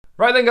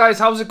Right then guys,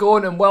 how's it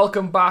going and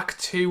welcome back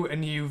to a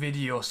new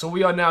video. So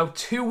we are now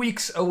 2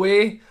 weeks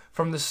away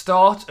from the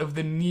start of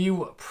the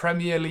new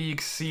Premier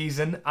League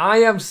season.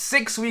 I am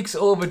 6 weeks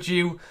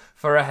overdue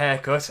for a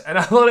haircut and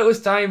I thought it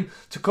was time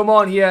to come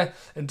on here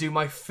and do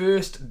my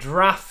first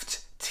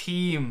draft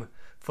team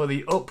for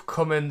the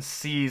upcoming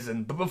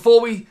season. But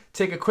before we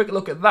take a quick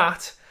look at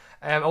that,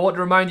 I want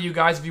to remind you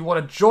guys, if you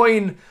want to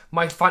join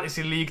my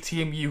fantasy league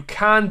team, you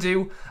can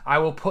do. I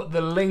will put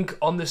the link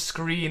on the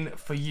screen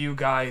for you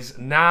guys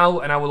now,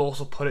 and I will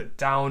also put it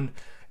down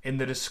in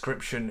the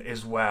description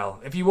as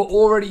well. If you were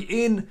already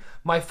in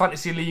my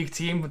fantasy league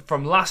team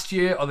from last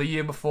year or the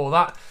year before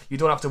that, you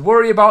don't have to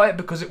worry about it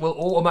because it will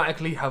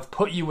automatically have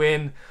put you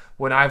in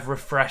when I've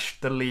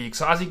refreshed the league.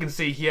 So as you can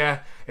see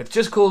here, it's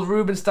just called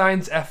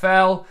Roobenstein's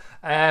FL,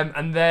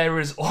 and there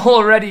is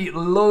already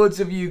loads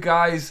of you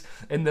guys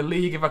in the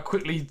league. If I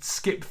quickly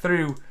skip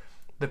through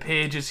the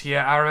pages here,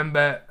 I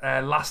remember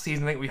last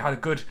season I think we had a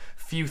good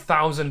few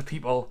thousand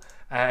people,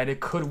 and it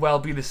could well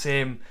be the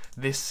same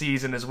this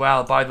season as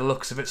well by the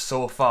looks of it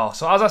so far.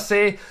 So as I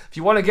say, if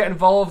you want to get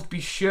involved, be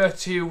sure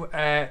to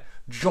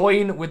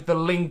join with the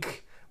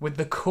link with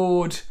the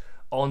code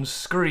on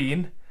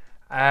screen.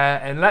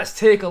 And let's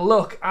take a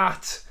look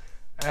at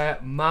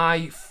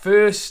my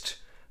first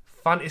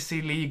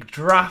fantasy league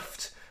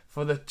draft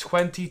for the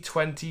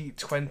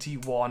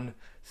 2020-21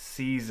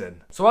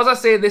 season. So as I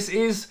say, this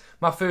is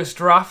my first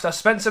draft. I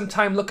spent some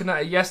time looking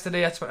at it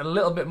yesterday. I spent a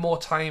little bit more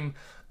time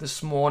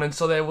this morning,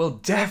 so there will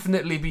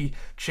definitely be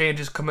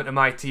changes coming to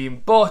my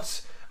team.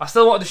 But I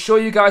still wanted to show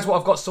you guys what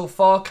I've got so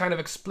far, kind of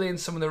explain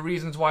some of the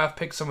reasons why I've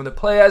picked some of the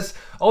players.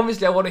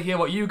 Obviously, I want to hear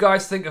what you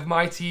guys think of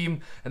my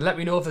team, and let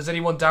me know if there's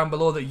anyone down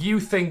below that you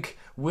think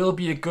will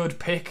be a good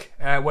pick,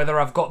 whether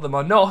I've got them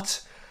or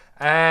not.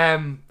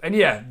 And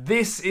yeah,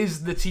 this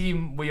is the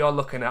team we are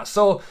looking at.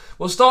 So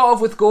we'll start off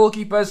with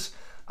goalkeepers.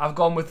 I've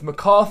gone with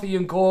McCarthy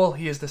in goal.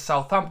 He is the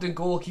Southampton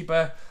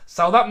goalkeeper.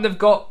 Southampton have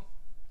got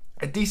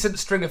a decent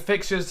string of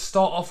fixtures.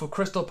 Start off with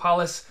Crystal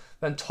Palace,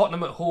 then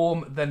Tottenham at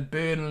home, then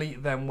Burnley,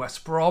 then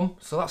West Brom.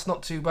 So that's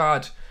not too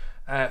bad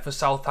for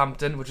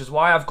Southampton, which is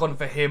why I've gone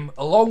for him,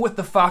 along with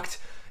the fact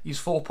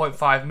he's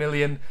 4.5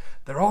 million.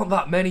 There aren't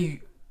that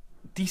many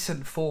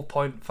decent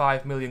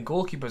 4.5 million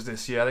goalkeepers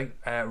this year. I think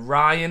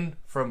Ryan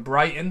from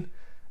Brighton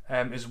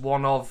is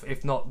one of,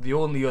 if not the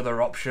only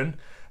other option.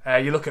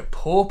 You look at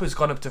Pope has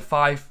gone up to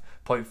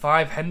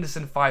 5.5,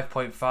 Henderson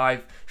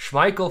 5.5,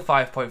 Schmeichel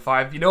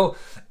 5.5. You know,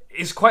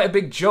 it's quite a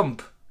big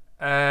jump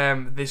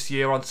this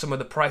year on some of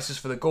the prices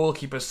for the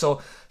goalkeepers. So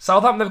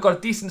Southampton have got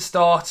a decent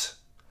start,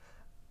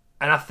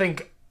 and I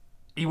think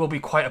he will be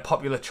quite a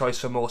popular choice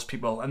for most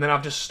people. And then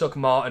I've just stuck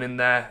Martin in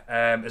there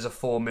as a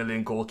 4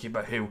 million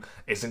goalkeeper who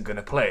isn't going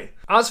to play.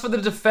 As for the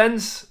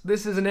defence,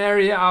 this is an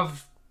area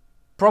I've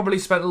probably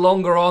spent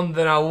longer on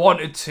than I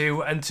wanted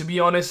to, and to be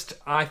honest,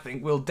 I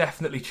think will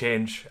definitely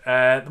change.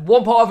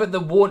 One part of it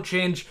that won't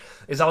change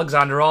is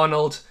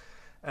Alexander-Arnold.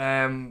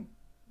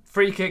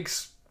 Free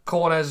kicks,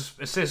 corners,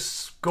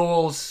 assists,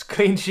 goals,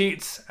 clean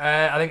sheets.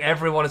 I think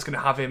everyone is going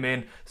to have him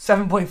in.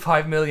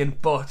 7.5 million,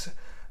 but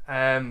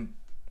I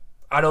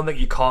don't think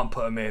you can't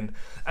put him in.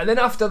 And then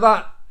after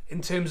that,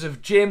 in terms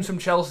of James from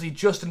Chelsea,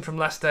 Justin from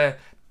Leicester,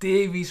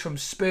 Davies from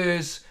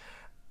Spurs,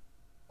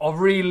 are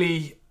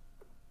really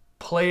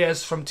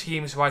players from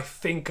teams who I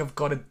think have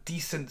got a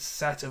decent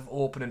set of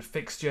opening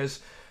fixtures.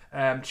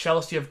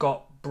 Chelsea have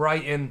got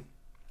Brighton,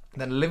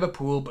 then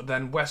Liverpool, but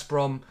then West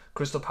Brom,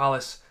 Crystal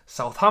Palace,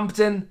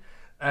 Southampton.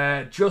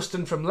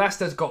 Justin from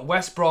Leicester's got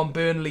West Brom,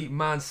 Burnley,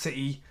 Man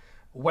City,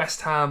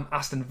 West Ham,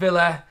 Aston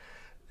Villa.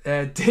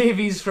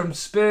 Davies from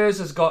Spurs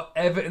has got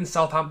Everton,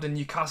 Southampton,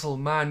 Newcastle,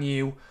 Man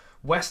U,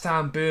 West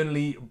Ham,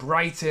 Burnley,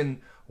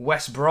 Brighton,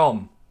 West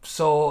Brom.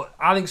 So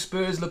I think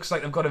Spurs looks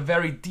like they've got a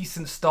very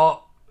decent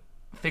start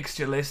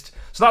fixture list.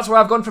 So that's where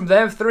I've gone from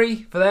them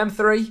three. For them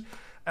three,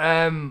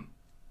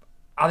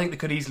 I think they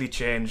could easily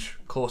change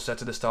closer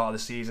to the start of the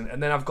season.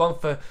 And then I've gone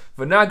for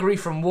Vinagre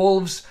from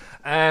Wolves.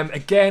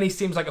 Again, he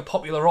seems like a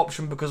popular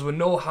option because we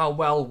know how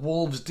well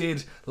Wolves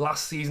did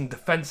last season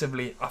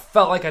defensively. I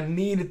felt like I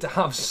needed to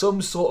have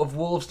some sort of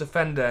Wolves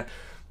defender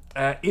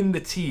in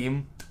the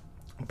team.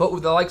 But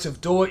with the likes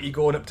of Doherty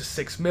going up to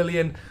 6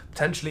 million,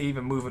 potentially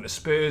even moving to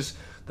Spurs,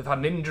 they've had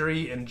an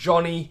injury in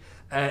Johnny.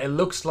 It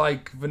looks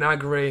like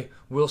Vinagre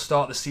will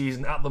start the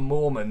season at the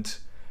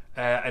moment.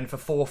 And for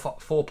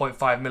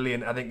 4.5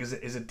 million, I think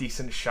is a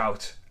decent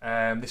shout.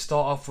 They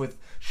start off with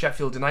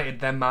Sheffield United,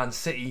 then Man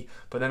City,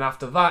 but then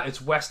after that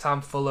it's West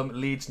Ham, Fulham,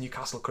 Leeds,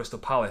 Newcastle, Crystal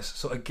Palace.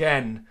 So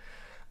again,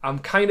 I'm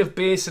kind of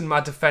basing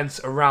my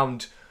defence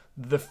around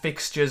the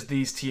fixtures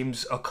these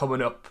teams are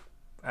coming up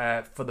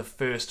for the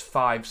first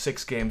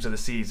 5-6 games of the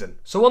season.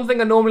 So one thing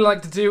I normally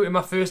like to do in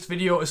my first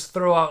video is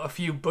throw out a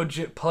few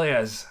budget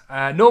players.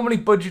 Normally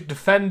budget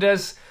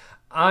defenders.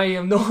 I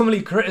am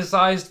normally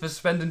criticised for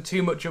spending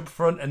too much up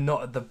front and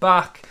not at the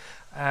back,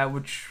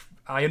 which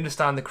I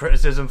understand the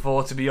criticism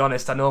for, to be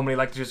honest. I normally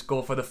like to just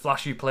go for the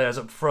flashy players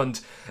up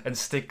front and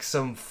stick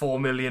some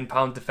 £4 million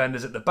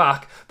defenders at the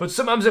back. But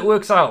sometimes it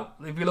works out.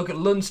 If you look at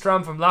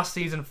Lundstram from last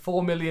season,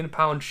 £4 million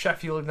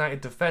Sheffield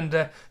United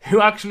defender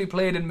who actually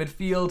played in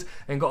midfield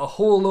and got a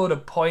whole load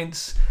of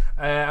points.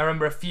 I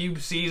remember a few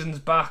seasons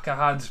back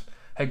I had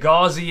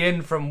Hegazi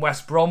in from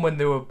West Brom when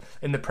they were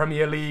in the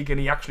Premier League, and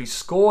he actually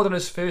scored on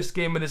his first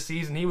game of the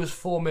season. He was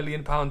 £4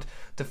 million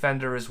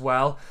defender as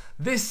well.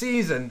 This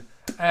season,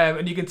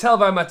 and you can tell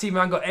by my team, I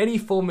haven't got any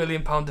 £4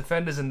 million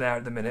defenders in there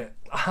at the minute.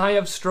 I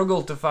have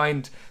struggled to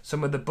find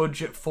some of the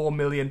budget £4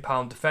 million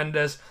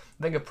defenders.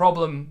 I think a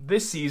problem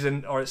this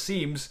season, or it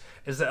seems,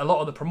 is that a lot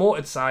of the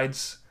promoted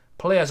sides,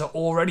 players are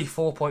already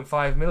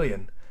 4.5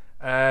 million.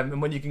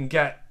 And when you can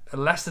get a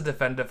Leicester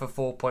defender for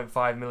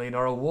 4.5 million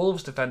or a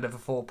Wolves defender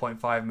for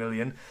 4.5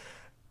 million,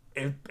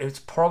 it's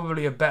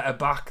probably a better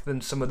back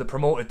than some of the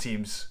promoted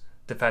teams'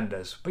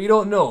 defenders. But you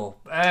don't know.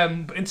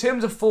 But in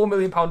terms of £4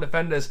 million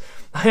defenders,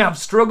 I have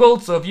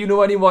struggled. So if you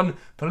know anyone,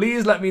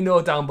 please let me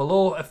know down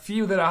below. A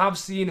few that I have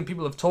seen and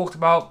people have talked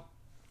about.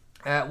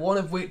 One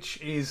of which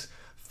is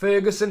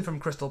Ferguson from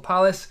Crystal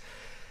Palace.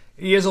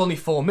 He is only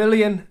 4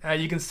 million.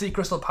 You can see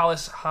Crystal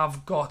Palace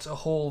have got a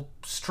whole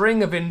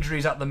string of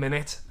injuries at the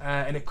minute,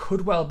 and it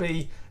could well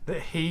be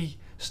that he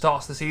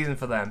starts the season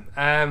for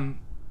them.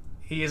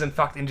 He is in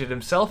fact injured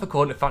himself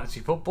according to Fantasy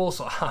Football,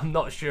 so I'm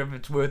not sure if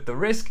it's worth the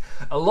risk.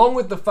 Along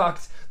with the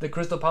fact that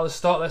Crystal Palace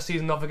start their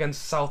season off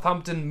against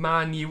Southampton,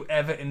 Man U,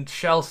 Everton,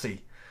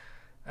 Chelsea.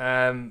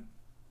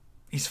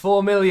 He's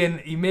 4 million.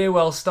 He may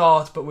well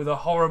start, but with a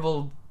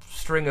horrible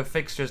string of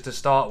fixtures to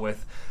start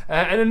with.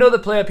 And another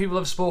player people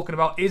have spoken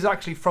about is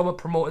actually from a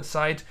promoted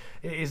side.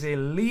 It is a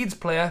Leeds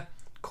player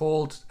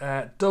called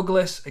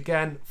Douglas.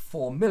 Again,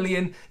 4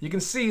 million. You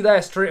can see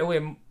there straight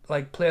away,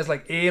 like players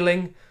like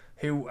Ayling,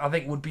 who I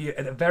think would be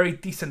a very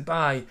decent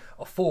buy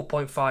of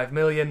 4.5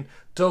 million.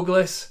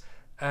 Douglas,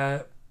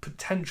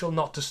 potential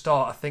not to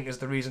start, I think, is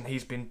the reason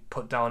he's been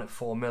put down at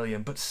 4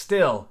 million. But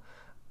still,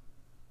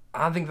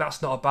 I think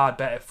that's not a bad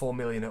bet at 4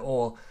 million at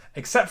all.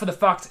 Except for the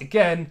fact,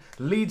 again,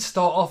 Leeds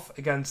start off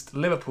against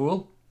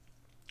Liverpool,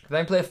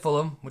 then play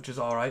Fulham, which is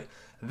alright,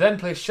 then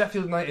play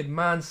Sheffield United,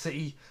 Man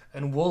City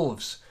and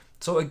Wolves.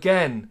 So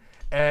again,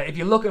 if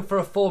you're looking for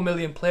a 4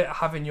 million player to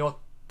have in your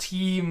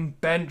team,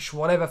 bench,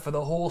 whatever for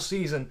the whole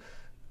season,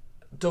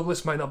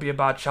 Douglas might not be a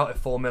bad shout at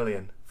 4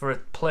 million for a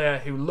player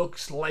who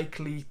looks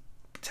likely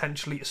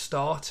potentially to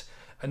start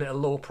and at a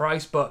low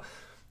price. But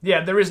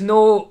yeah, there is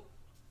no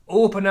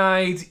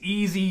open-eyed,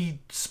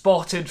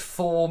 easy-spotted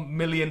 £4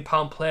 million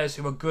players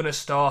who are going to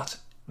start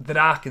that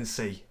I can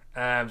see.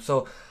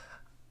 So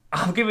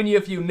I'm giving you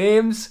a few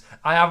names.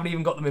 I haven't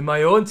even got them in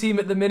my own team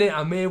at the minute.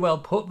 I may well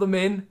put them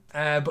in.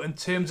 But in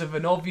terms of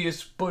an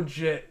obvious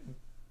budget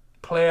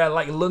player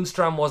like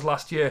Lundstram was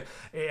last year,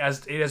 it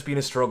has been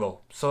a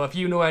struggle. So if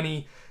you know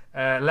any,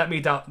 let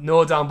me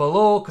know down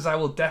below, because I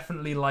will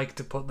definitely like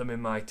to put them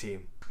in my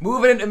team.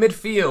 Moving into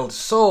midfield,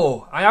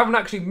 so I haven't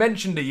actually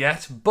mentioned it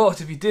yet, but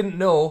if you didn't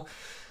know,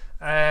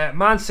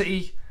 Man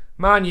City,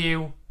 Man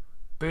U,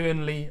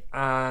 Burnley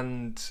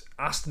and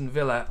Aston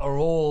Villa are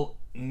all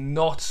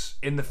not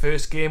in the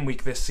first game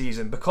week this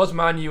season. Because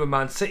Man U and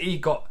Man City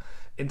got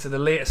into the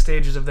later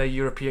stages of their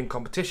European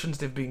competitions,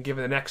 they've been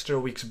given an extra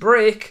week's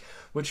break,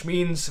 which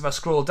means if I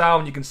scroll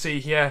down you can see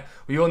here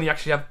we only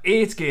actually have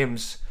 8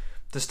 games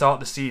to start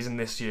the season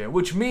this year,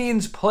 which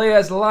means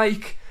players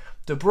like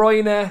De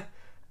Bruyne,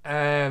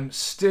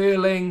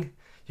 Sterling,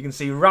 you can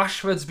see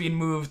Rashford's been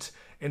moved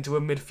into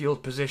a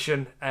midfield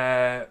position,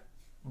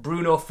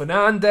 Bruno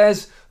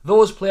Fernandes,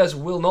 those players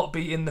will not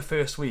be in the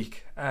first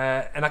week.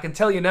 And I can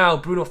tell you now,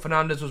 Bruno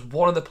Fernandes was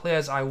one of the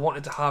players I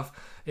wanted to have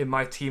in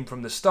my team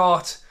from the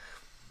start.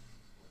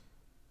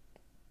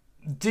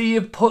 Do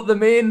you put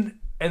them in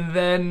and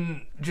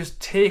then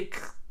just take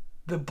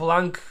the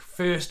blank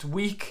first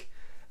week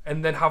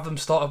and then have them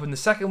start up in the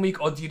second week,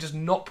 or do you just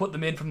not put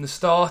them in from the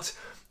start?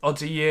 Or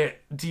do you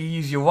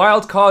use your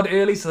wild card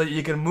early so that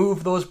you can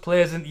move those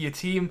players into your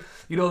team?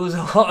 You know, there's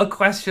a lot of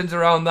questions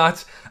around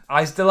that.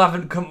 I still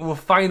haven't come to a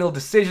final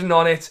decision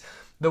on it.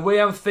 The way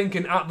I'm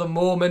thinking at the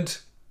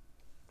moment,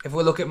 if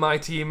we look at my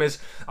team, is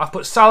I've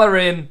put Salah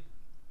in.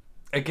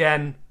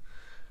 Again,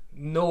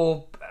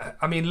 no,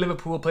 I mean,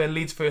 Liverpool playing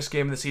Leeds first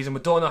game of the season. We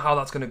don't know how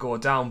that's going to go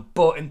down.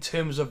 But in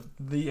terms of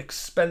the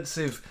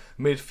expensive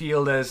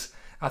midfielders,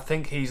 I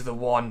think he's the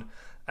one.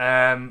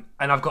 And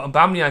I've got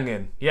Aubameyang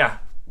in. Yeah.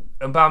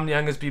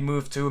 Aubameyang has been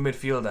moved to a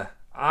midfielder.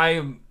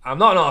 I'm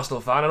not an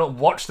Arsenal fan, I don't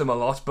watch them a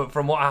lot, but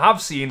from what I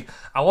have seen,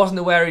 I wasn't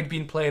aware he'd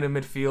been playing in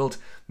midfield.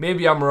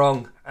 Maybe I'm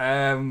wrong,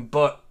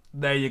 but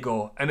there you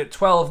go. And at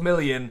 12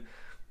 million,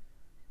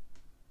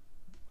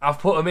 I've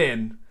put him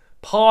in,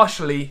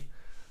 partially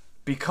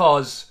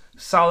because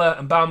Salah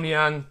and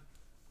Aubameyang,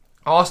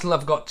 Arsenal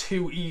have got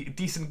 2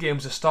 decent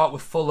games to start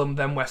with Fulham,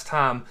 then West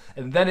Ham,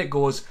 and then it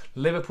goes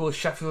Liverpool,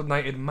 Sheffield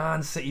United,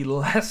 Man City,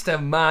 Leicester,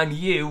 Man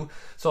U.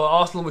 So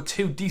Arsenal with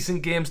 2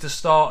 decent games to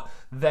start,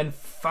 then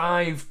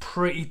 5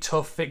 pretty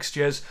tough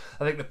fixtures.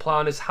 I think the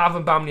plan is have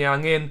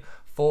Aubameyang in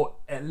for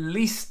at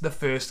least the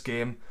first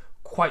game,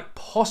 quite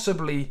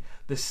possibly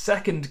the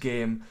second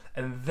game,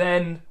 and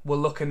then we're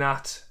looking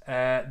at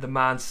the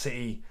Man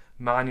City,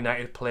 Man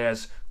United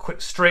players.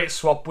 Quick straight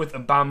swap with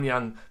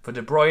Aubameyang for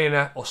De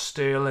Bruyne or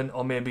Sterling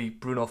or maybe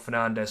Bruno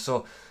Fernandes.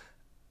 So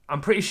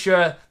I'm pretty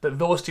sure that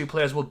those two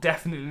players will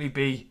definitely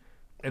be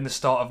in the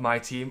start of my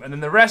team, and then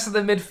the rest of the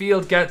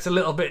midfield gets a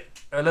little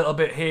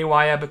bit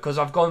haywire because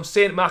I've gone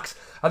St. Max.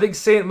 I think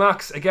St.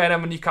 Max, again,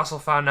 I'm a Newcastle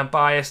fan, I'm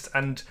biased,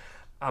 and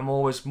I'm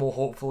always more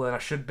hopeful than I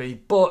should be.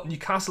 But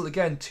Newcastle,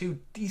 again, two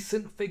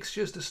decent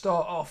fixtures to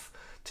start off,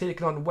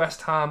 taking on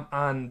West Ham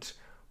and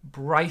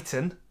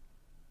Brighton.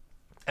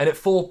 And at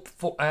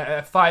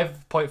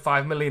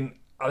 5.5 million,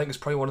 I think it's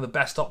probably one of the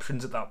best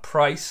options at that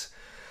price.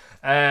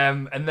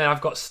 And then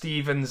I've got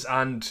Stevens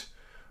and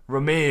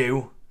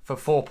Romeu for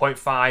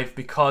 4.5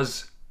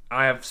 because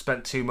I have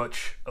spent too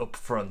much up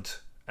front.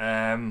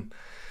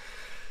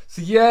 So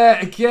yeah,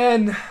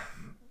 again,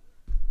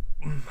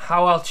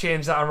 how I'll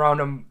change that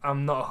around,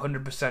 I'm not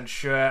 100%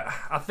 sure.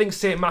 I think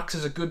St. Max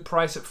is a good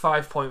price at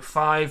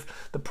 5.5.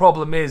 The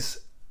problem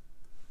is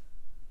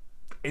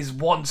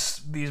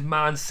once these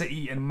Man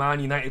City and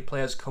Man United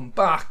players come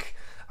back,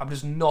 I'm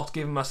just not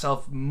giving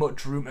myself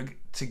much room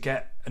to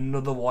get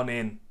another one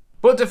in.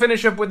 But to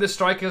finish up with the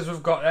strikers,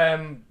 we've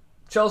got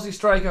Chelsea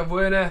striker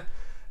Werner.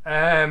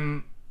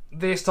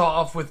 They start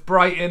off with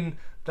Brighton,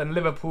 then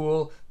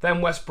Liverpool,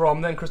 then West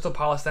Brom, then Crystal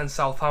Palace, then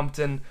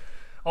Southampton.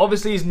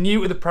 Obviously, he's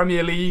new to the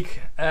Premier League,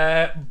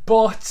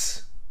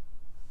 but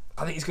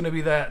I think he's going to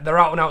be their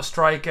out-and-out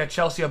striker.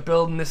 Chelsea are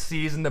building this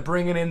season. They're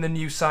bringing in the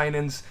new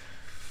signings.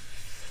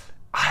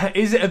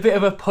 Is it a bit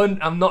of a punt?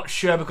 I'm not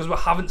sure because we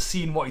haven't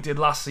seen what he did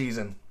last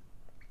season.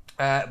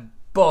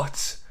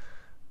 But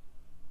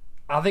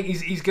I think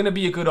he's going to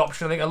be a good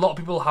option. I think a lot of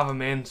people have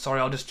him in. Sorry,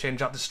 I'll just change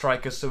that to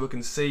strikers so we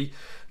can see.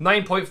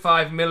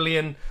 9.5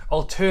 million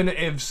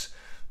alternatives.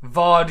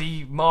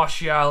 Vardy,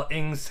 Martial,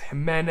 Ings,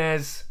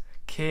 Jimenez,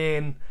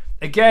 Kane.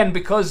 Again,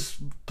 because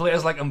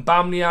players like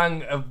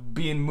Aubameyang have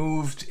been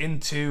moved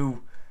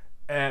into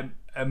a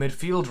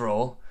midfield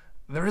role,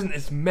 there isn't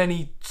as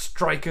many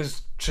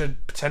strikers to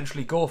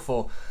potentially go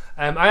for.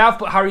 I have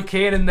put Harry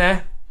Kane in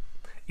there.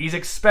 He's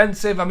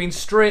expensive. I mean,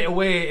 straight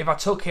away, if I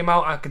took him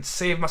out, I could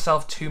save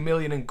myself 2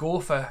 million and go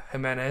for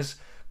Jimenez,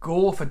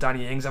 go for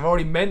Danny Ings. I've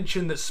already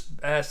mentioned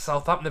that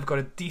Southampton have got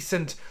a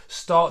decent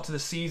start to the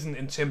season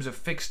in terms of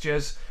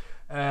fixtures.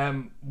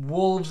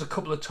 Wolves, a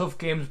couple of tough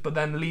games, but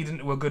then lead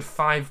into a good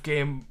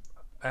 5-game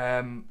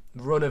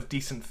run of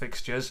decent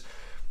fixtures.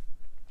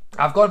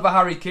 I've gone for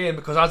Harry Kane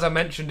because, as I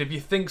mentioned, if you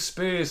think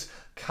Spurs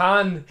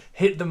can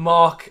hit the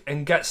mark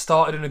and get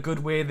started in a good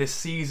way this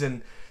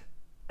season,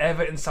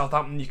 Everton,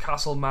 Southampton,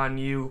 Newcastle, Man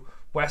U,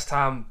 West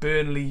Ham,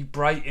 Burnley,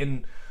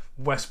 Brighton,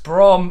 West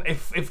Brom.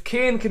 If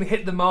Kane can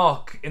hit the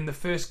mark in the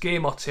first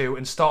game or two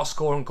and start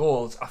scoring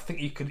goals, I think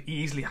you could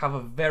easily have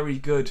a very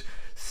good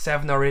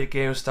 7 or 8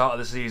 game start of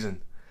the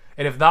season.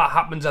 And if that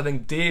happens, I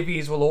think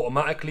Davies will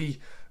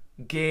automatically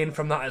gain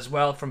from that as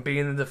well, from being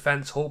in the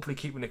defence, hopefully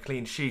keeping a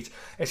clean sheet.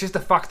 It's just the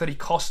fact that he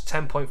costs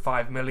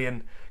 10.5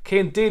 million.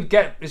 Kane did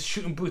get his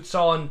shooting boots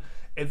on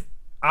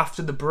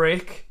after the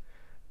break,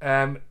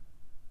 and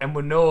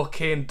we know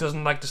Kane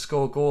doesn't like to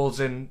score goals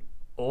in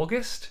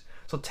August,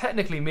 so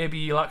technically maybe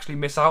you'll actually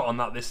miss out on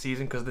that this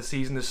season because the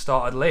season has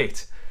started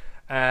late.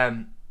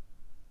 Yeah,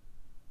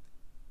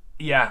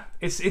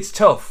 it's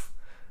tough.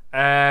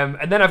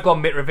 And then I've got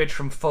Mitrovic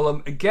from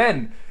Fulham.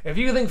 Again, if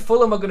you think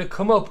Fulham are going to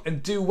come up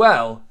and do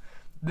well,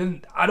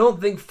 then I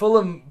don't think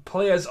Fulham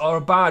players are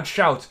a bad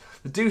shout.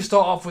 They do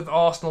start off with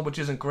Arsenal, which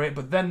isn't great,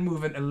 but then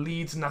move into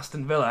Leeds and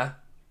Aston Villa,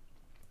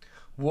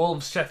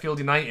 Wolves, Sheffield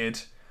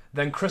United,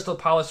 then Crystal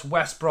Palace,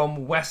 West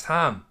Brom, West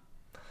Ham.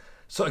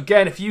 So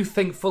again, if you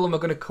think Fulham are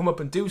going to come up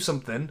and do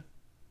something,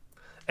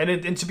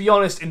 and to be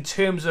honest, in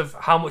terms of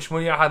how much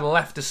money I had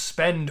left to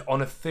spend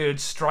on a third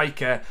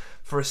striker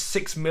for a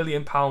 £6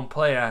 million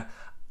player,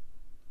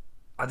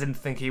 I didn't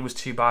think he was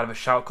too bad of a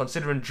shout,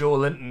 considering Joe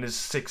Linton is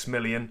 6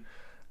 million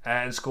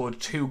and scored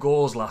 2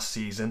 goals last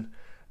season.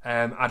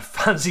 I'd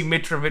fancy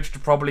Mitrovic to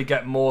probably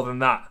get more than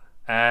that.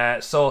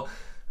 And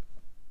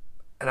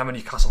I'm a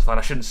Newcastle fan,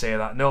 I shouldn't say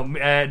that. No,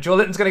 Joe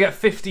Linton's going to get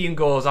 15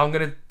 goals. I'm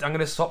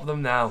gonna swap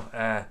them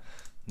now.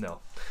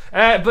 No.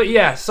 But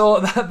yeah, so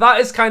that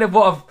is kind of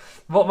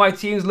what my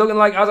team's looking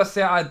like. As I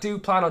say, I do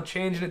plan on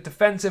changing it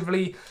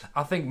defensively.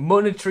 I think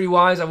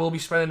monetary-wise, I will be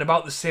spending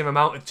about the same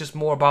amount. It's just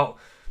more about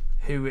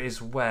who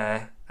is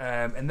where.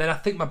 And then I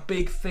think my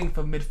big thing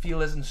for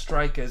midfielders and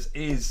strikers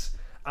is,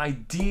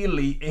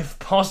 ideally, if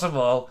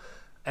possible,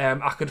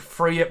 I could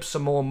free up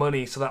some more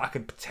money so that I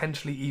could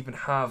potentially even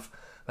have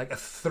like a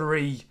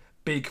 3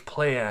 big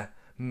player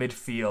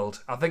midfield.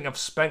 I think I've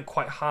spent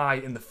quite high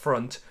in the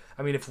front.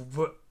 I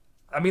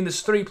mean,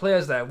 there's 3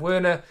 players there: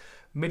 Werner,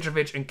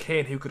 Mitrovic, and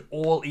Kane, who could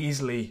all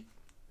easily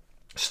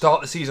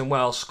start the season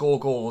well, score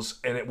goals,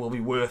 and it will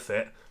be worth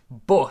it.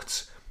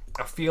 But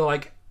I feel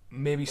like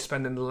maybe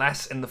spending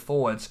less in the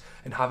forwards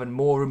and having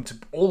more room to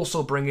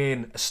also bring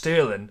in a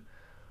Sterling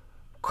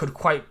could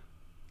quite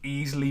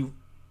easily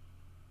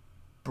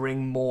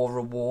bring more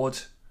reward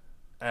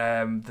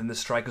than the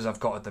strikers I've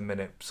got at the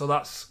minute. So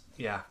that's,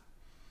 yeah.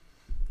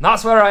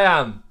 That's where I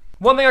am.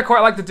 One thing I quite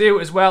like to do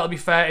as well, to be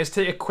fair, is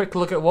take a quick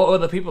look at what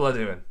other people are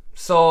doing.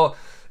 So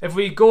if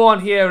we go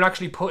on here and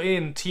actually put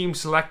in team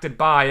selected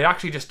by, it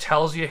actually just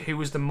tells you who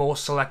is the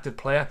most selected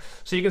player.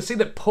 So you can see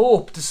that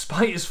Pope,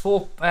 despite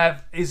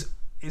his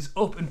is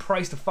up in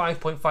price to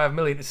 5.5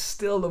 million, is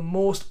still the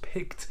most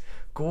picked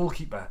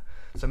goalkeeper.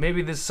 So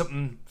maybe there's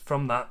something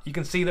from that. You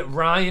can see that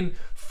Ryan,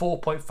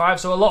 4.5.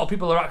 So a lot of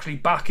people are actually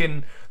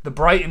backing the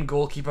Brighton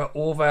goalkeeper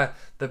over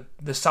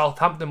the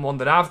Southampton one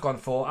that I've gone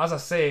for. As I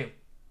say,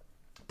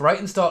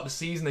 Brighton start the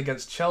season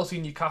against Chelsea,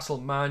 Newcastle,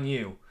 Man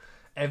U,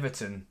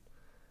 Everton.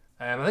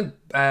 I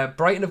think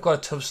Brighton have got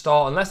a tough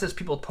start. Unless there's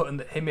people putting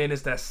him in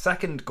as their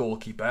second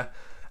goalkeeper,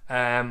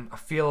 I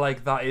feel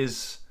like that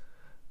is...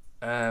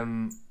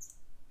 well,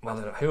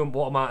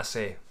 what am I to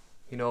say?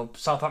 You know,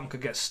 Southampton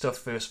could get stuffed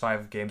first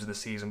 5 games of the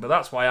season, but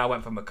that's why I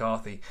went for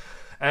McCarthy.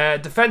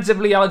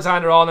 Defensively,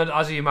 Alexander-Arnold,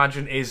 as you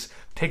imagine, is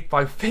picked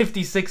by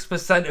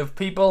 56% of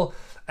people.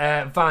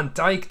 Van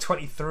Dijk,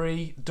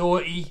 23.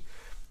 Doherty,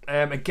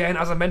 again,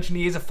 as I mentioned,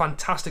 he is a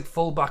fantastic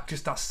fullback,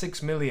 just at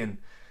 6 million.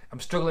 I'm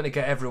struggling to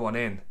get everyone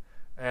in.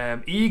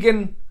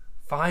 Egan,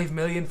 5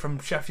 million from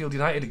Sheffield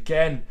United.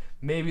 Again,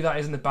 maybe that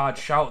isn't a bad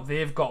shout.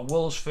 They've got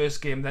Wolves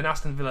first game, then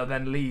Aston Villa,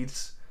 then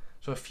Leeds.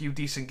 So a few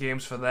decent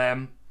games for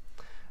them.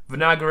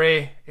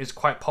 Vinagre is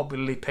quite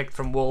popularly picked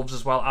from Wolves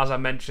as well, as I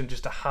mentioned,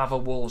 just to have a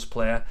Wolves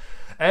player.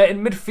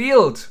 In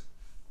midfield,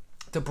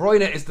 De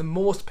Bruyne is the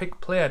most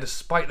picked player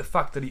despite the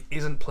fact that he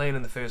isn't playing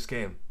in the first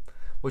game,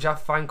 which I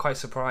find quite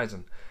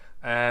surprising.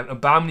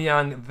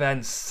 Aubameyang,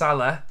 then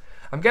Salah.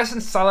 I'm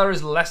guessing Salah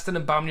is less than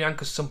Aubameyang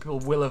because some people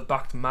will have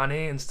backed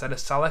Mane instead of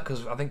Salah,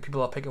 because I think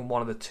people are picking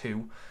one of the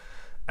two.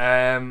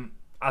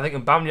 I think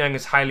Aubameyang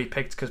is highly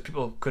picked because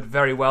people could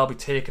very well be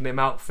taking him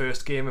out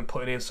first game and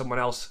putting in someone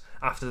else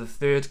after the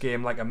third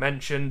game, like I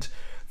mentioned.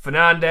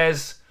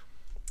 Fernandes,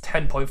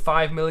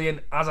 10.5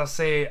 million. As I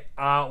say,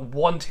 I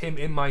want him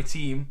in my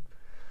team.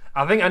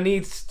 I think I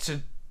need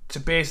to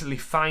basically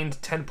find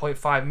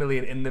 10.5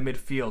 million in the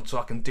midfield so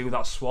I can do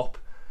that swap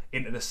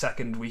into the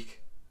second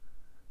week.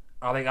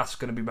 I think that's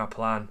going to be my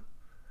plan.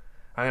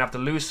 I'm going to have to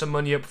lose some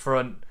money up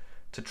front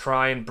to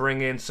try and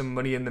bring in some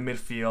money in the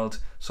midfield,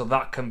 so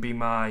that can be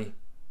my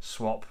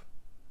swap.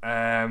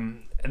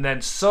 And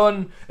then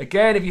Son,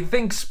 again, if you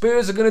think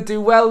Spurs are going to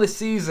do well this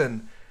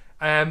season,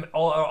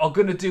 or are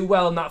going to do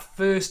well in that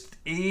first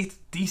 8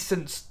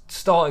 decent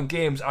starting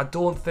games, I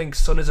don't think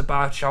Son is a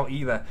bad shout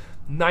either.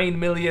 9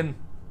 million.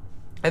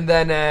 And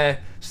then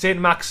St.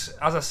 Max,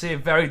 as I say,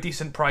 very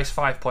decent price,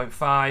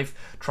 5.5.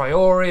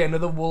 Traore,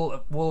 another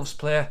Wolves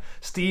player.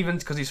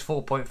 Stevens, because he's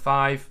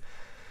 4.5.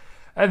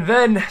 And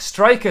then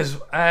strikers.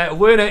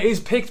 Werner is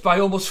picked by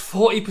almost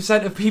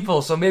 40% of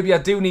people, so maybe I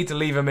do need to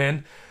leave him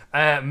in.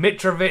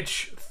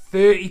 Mitrovic,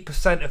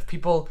 30% of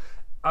people.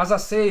 As I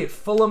say,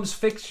 Fulham's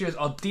fixtures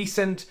are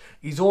decent.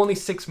 He's only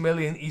 6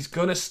 million. He's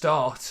going to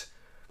start.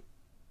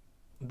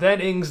 Then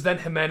Ings, then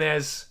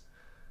Jimenez.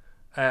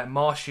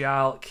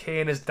 Martial,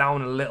 Kane is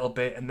down a little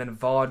bit, and then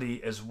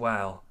Vardy as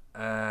well.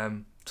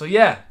 So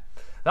yeah,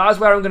 that is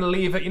where I'm going to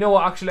leave it. You know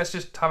what, actually, let's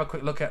just have a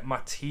quick look at my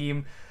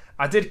team.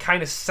 I did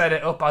kind of set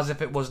it up as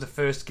if it was the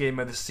first game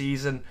of the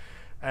season.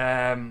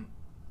 As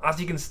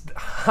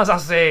I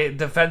say,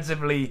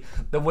 defensively,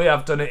 the way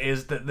I've done it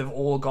is that they've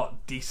all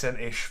got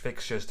decent-ish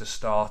fixtures to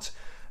start.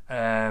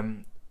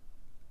 And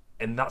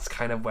that's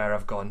kind of where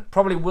I've gone.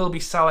 Probably will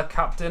be Salah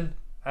captain.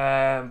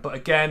 But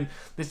again,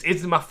 this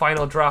isn't my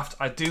final draft.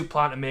 I do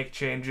plan to make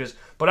changes.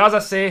 But as I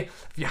say,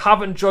 if you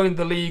haven't joined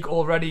the league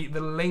already,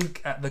 the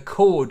link, the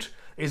code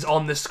is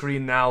on the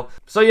screen now.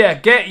 So yeah,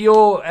 get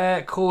your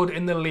code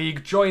in the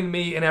league. Join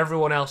me and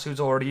everyone else who's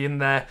already in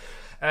there.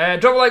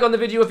 Drop a like on the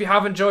video if you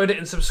have enjoyed it,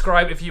 and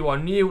subscribe if you are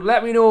new.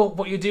 Let me know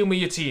what you're doing with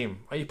your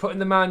team. Are you putting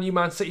the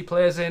Man City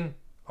players in,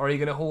 or are you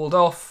going to hold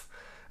off?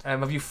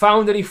 Have you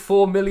found any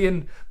 4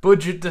 million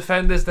budget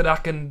defenders that I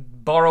can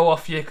borrow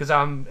off you, because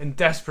I'm in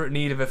desperate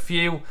need of a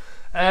few?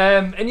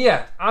 And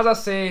yeah, as I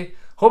say,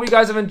 hope you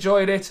guys have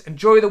enjoyed it.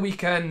 Enjoy the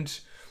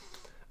weekend.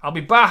 I'll be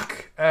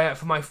back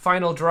for my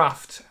final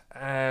draft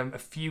a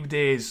few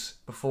days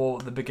before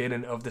the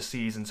beginning of the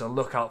season, so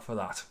look out for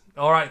that.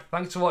 Alright,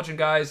 thanks for watching,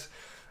 guys,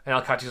 and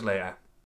I'll catch you later.